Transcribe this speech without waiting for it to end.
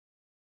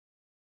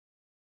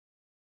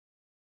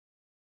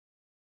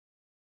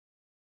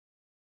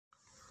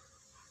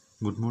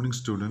Good morning,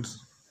 students.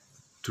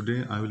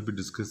 Today I will be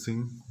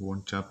discussing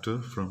one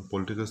chapter from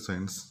political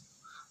science,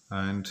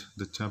 and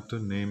the chapter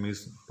name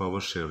is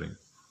power sharing.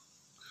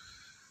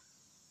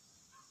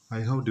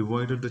 I have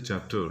divided the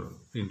chapter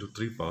into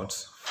three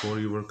parts for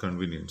your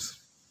convenience.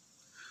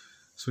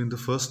 So, in the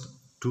first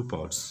two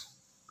parts,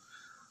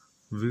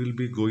 we will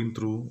be going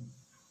through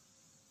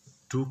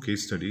two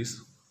case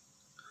studies,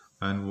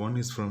 and one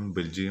is from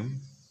Belgium,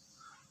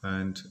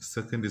 and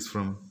second is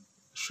from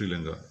Sri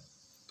Lanka.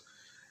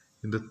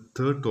 In the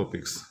third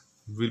topics,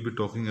 we'll be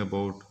talking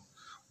about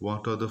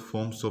what are the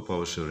forms of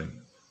power sharing.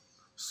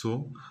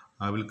 So,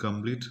 I will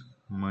complete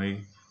my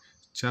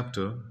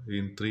chapter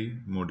in three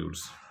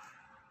modules.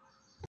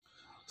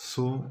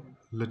 So,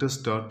 let us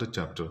start the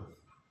chapter.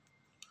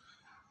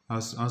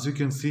 As you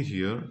can see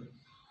here,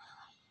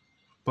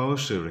 power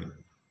sharing.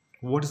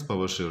 What is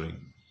power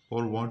sharing?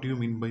 Or what do you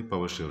mean by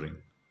power sharing?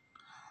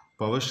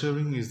 Power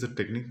sharing is the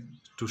technique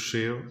to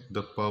share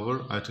the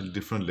power at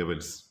different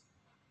levels.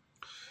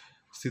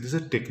 See, this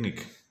is a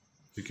technique.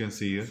 You can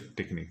see here,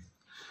 technique.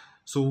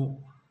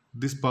 So,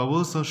 these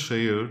powers are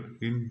shared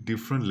in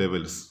different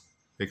levels.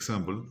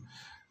 Example,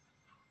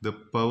 the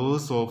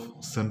powers of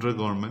central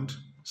government,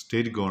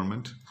 state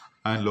government,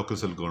 and local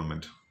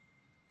self-government.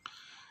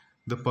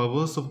 The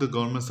powers of the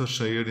governments are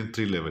shared in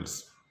three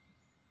levels,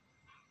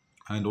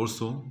 and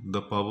also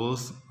the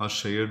powers are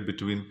shared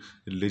between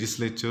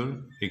legislature,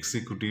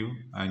 executive,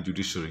 and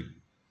judiciary.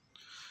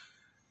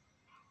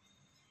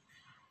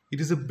 It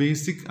is a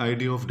basic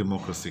idea of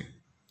democracy.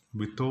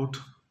 Without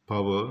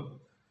power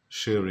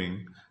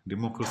sharing,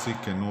 democracy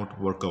cannot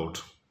work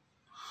out.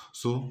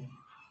 So,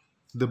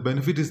 the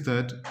benefit is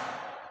that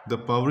the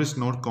power is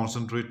not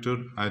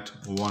concentrated at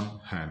one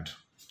hand.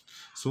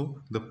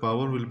 So the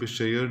power will be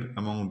shared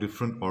among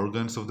different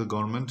organs of the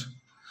government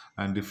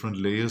and different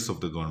layers of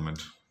the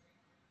government.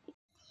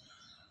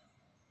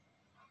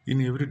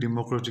 In every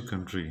democratic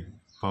country,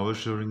 power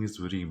sharing is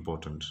very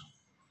important.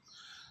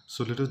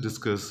 So let us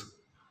discuss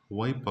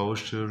why power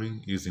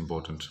sharing is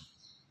important.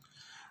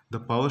 The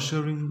power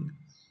sharing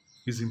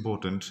is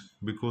important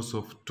because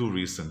of two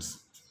reasons.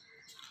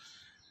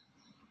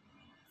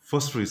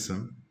 First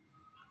reason,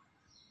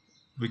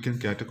 we can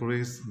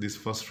categorize this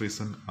first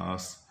reason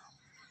as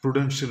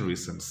prudential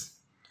reasons,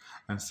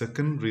 and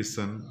second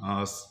reason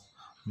as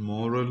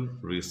moral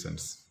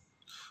reasons.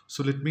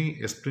 So let me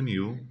explain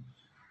you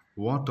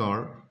what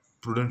are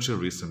prudential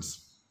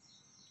reasons.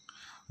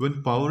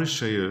 When power is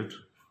shared,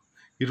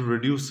 it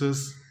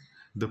reduces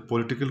the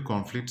political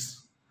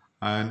conflicts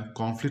and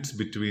conflicts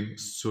between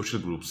social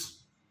groups.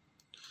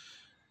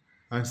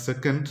 And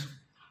second,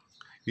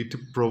 it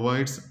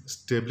provides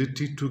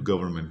stability to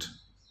government.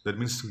 That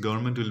means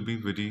government will be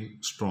very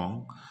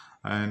strong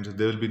and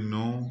there will be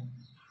no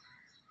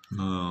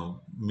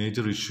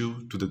major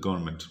issue to the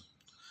government.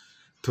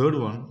 Third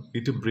one,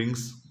 it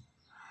brings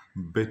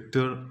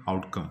better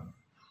outcome.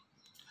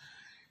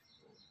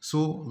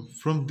 So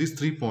from these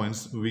 3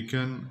 points, we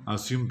can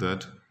assume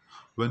that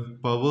when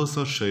powers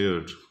are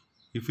shared,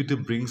 if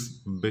it brings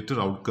better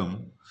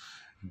outcome,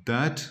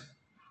 that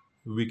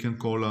we can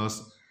call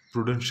as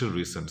prudential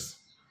reasons.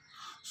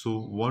 So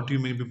what do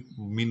you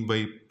mean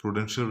by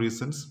prudential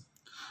reasons?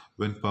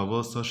 When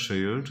powers are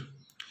shared,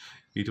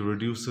 it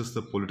reduces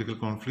the political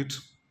conflict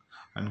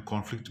and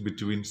conflict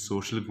between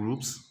social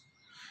groups.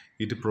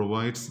 It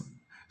provides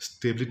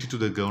stability to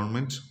the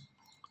government.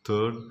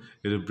 Third,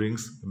 it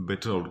brings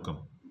better outcome.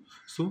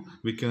 So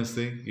we can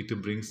say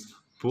it brings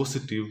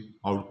positive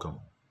outcome.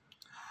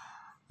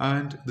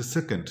 And the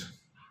second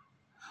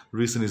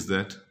reason is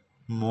that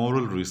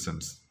moral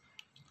reasons.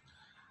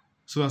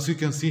 So as you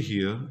can see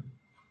here,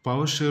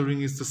 power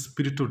sharing is the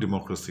spirit of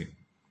democracy.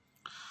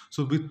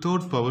 So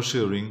without power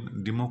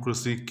sharing,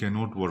 democracy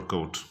cannot work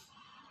out.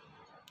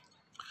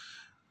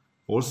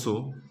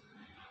 Also,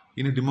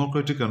 in a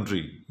democratic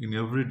country, in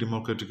every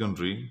democratic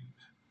country,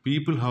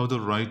 people have the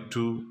right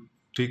to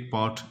take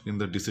part in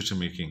the decision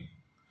making.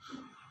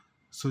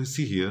 So you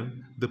see here,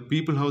 the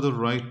people have the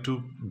right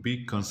to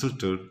be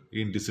consulted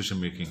in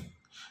decision making.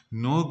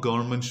 No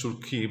government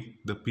should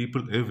keep the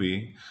people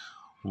away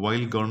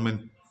while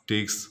government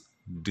takes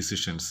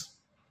decisions.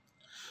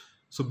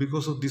 So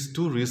because of these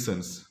two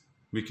reasons,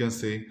 we can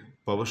say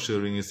power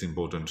sharing is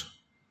important.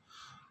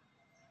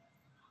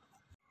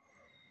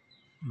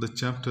 The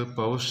chapter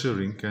power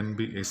sharing can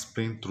be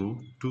explained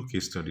through two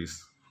case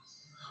studies.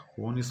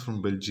 One is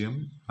from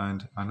Belgium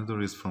and another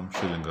is from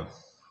Sri Lanka.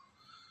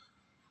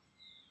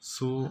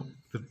 So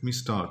let me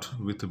start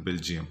with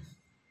Belgium.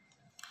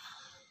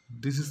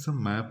 This is the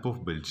map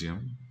of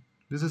Belgium.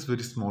 This is a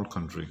very small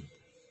country.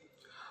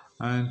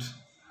 And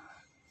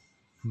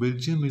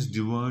Belgium is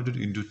divided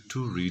into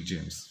two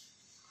regions.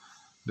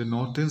 The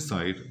northern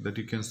side, that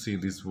you can see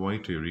this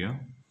white area,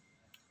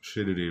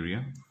 shaded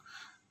area,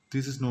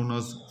 this is known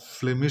as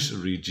Flemish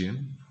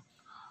region,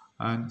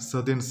 and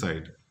southern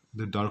side,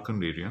 the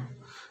darkened area,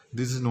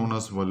 this is known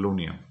as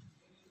Wallonia.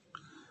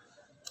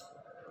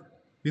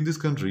 In this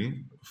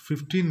country,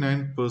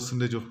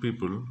 59% of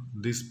people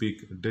they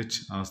speak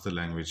Dutch as the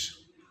language.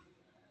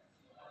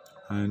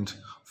 and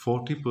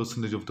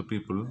 40% of the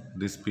people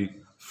they speak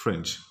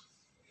French,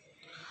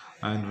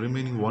 and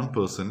remaining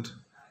 1%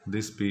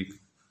 they speak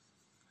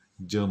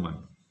German.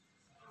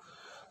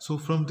 So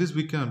from this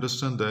we can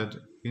understand that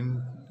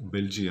in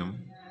Belgium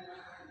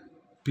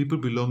people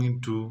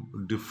belonging to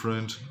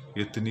different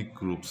ethnic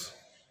groups.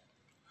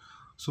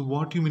 So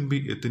what do you mean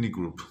by ethnic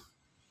group?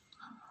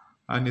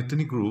 An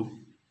ethnic group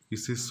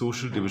is a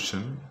social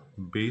division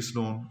based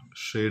on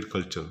shared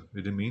culture.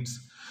 It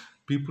means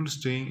people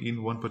staying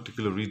in one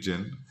particular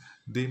region,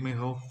 they may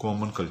have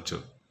common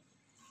culture.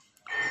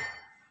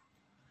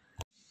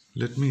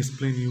 Let me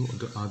explain you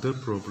the other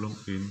problem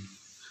in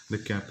the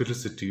capital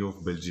city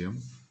of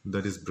Belgium,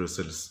 that is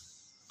Brussels.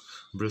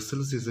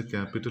 Brussels is the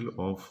capital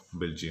of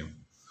Belgium,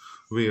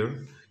 where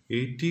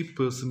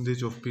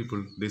 80% of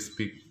people they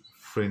speak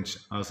French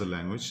as a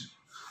language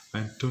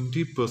and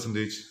 20%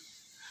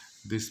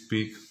 they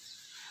speak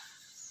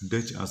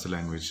Dutch as a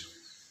language.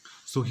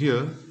 So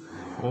here,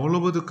 all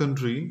over the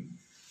country,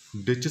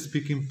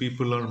 Dutch-speaking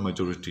people are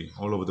majority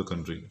all over the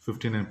country,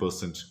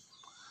 59%,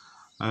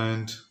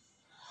 and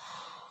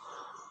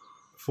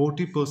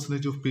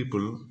 40% of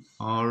people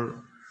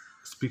are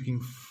speaking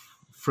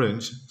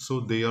French, so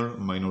they are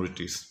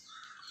minorities.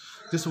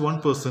 Just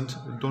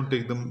 1% don't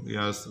take them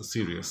as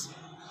serious.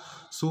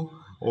 So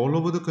all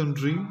over the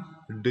country,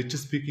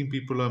 Dutch-speaking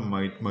people are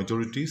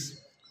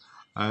majorities,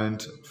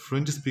 and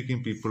French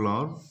speaking people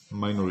are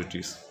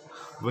minorities.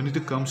 When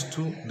it comes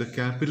to the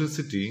capital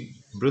city,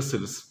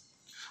 Brussels,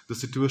 the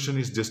situation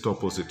is just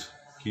opposite.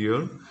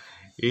 Here,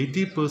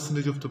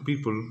 80% of the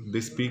people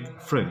they speak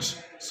French,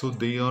 so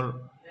they are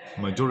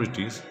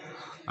majorities,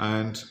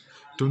 and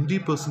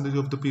 20%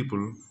 of the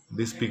people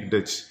they speak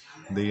Dutch,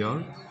 they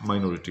are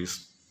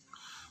minorities.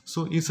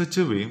 So in such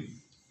a way,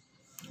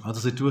 as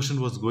the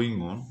situation was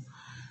going on,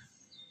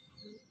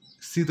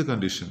 see the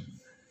condition.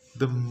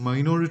 The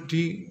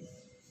minority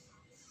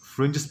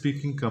French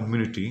speaking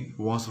community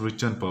was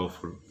rich and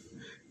powerful.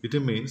 It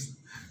means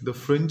the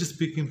French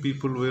speaking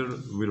people were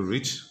very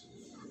rich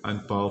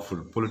and powerful,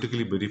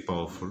 politically very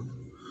powerful,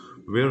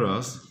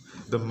 whereas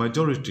the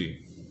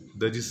majority,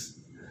 that is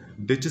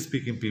Dutch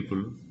speaking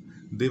people,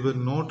 they were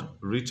not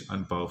rich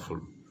and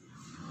powerful.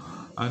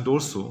 And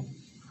also,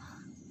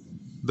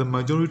 the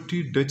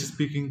majority Dutch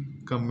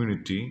speaking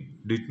community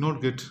did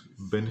not get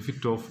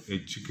benefit of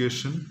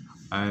education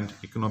and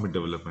economic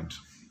development.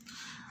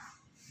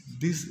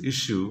 This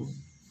issue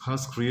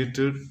has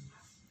created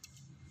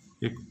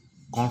a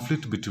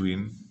conflict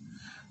between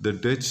the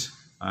Dutch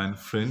and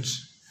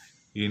French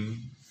in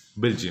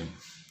Belgium.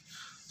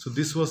 So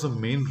this was a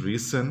main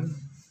reason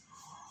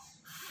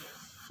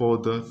for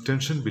the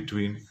tension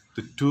between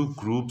the two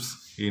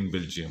groups in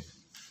Belgium.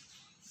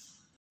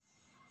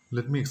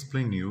 Let me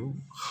explain you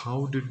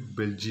how did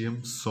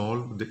Belgium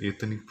solve the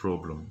ethnic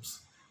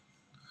problems.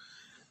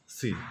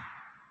 See,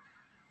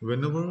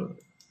 whenever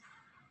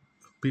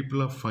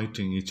people are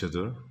fighting each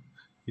other,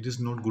 it is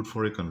not good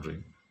for a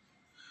country.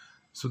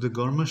 So the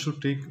government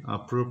should take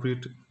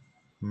appropriate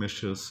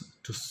measures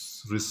to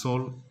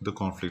resolve the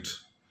conflict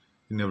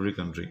in every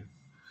country.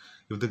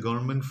 If the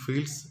government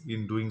fails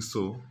in doing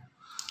so,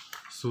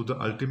 so the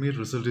ultimate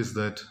result is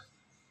that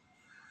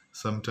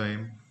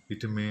sometime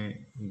it may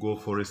go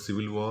for a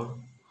civil war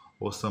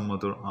or some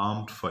other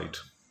armed fight.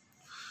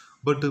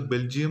 But the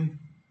Belgium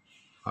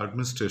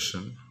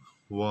administration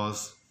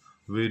was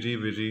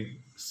very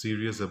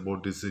serious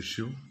about this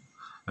issue,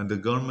 and the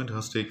government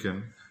has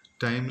taken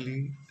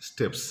timely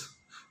steps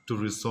to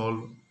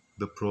resolve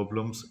the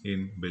problems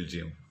in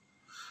Belgium.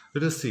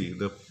 Let us see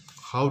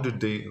how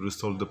did they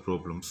resolve the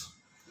problems.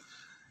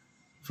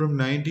 From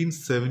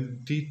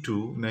 1970 to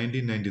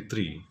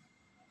 1993,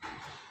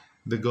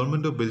 the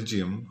government of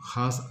Belgium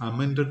has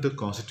amended the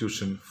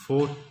constitution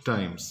four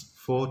times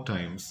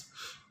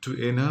to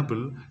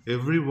enable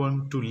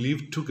everyone to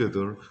live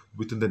together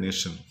within the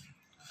nation.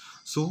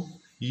 So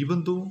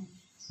even though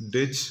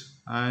Dutch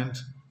and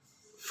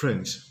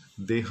French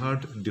they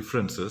had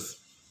differences,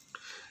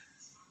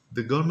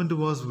 the government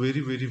was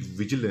very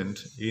vigilant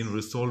in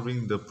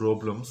resolving the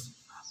problems,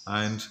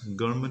 and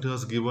government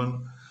has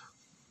given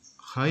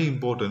high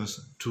importance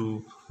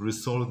to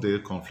resolve their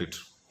conflict.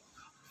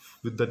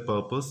 With that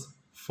purpose,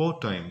 four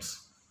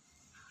times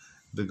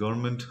the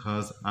government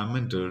has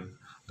amended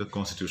the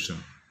constitution.